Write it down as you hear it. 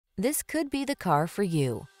This could be the car for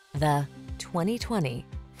you. The 2020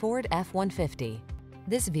 Ford F-150.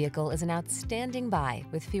 This vehicle is an outstanding buy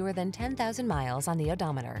with fewer than 10,000 miles on the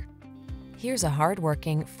odometer. Here's a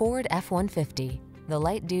hard-working Ford F-150, the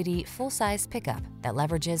light-duty, full-size pickup that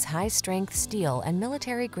leverages high-strength steel and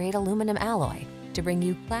military-grade aluminum alloy to bring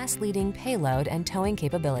you class-leading payload and towing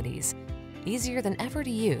capabilities. Easier than ever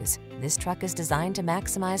to use, this truck is designed to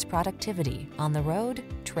maximize productivity on the road,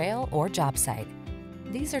 trail, or job site.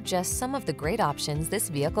 These are just some of the great options this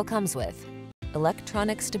vehicle comes with: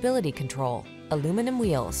 electronic stability control, aluminum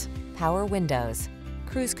wheels, power windows,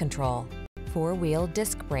 cruise control, four-wheel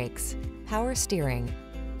disc brakes, power steering.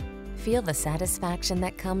 Feel the satisfaction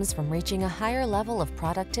that comes from reaching a higher level of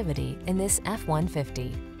productivity in this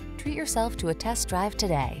F-150. Treat yourself to a test drive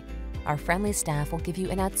today. Our friendly staff will give you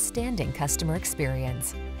an outstanding customer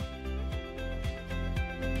experience.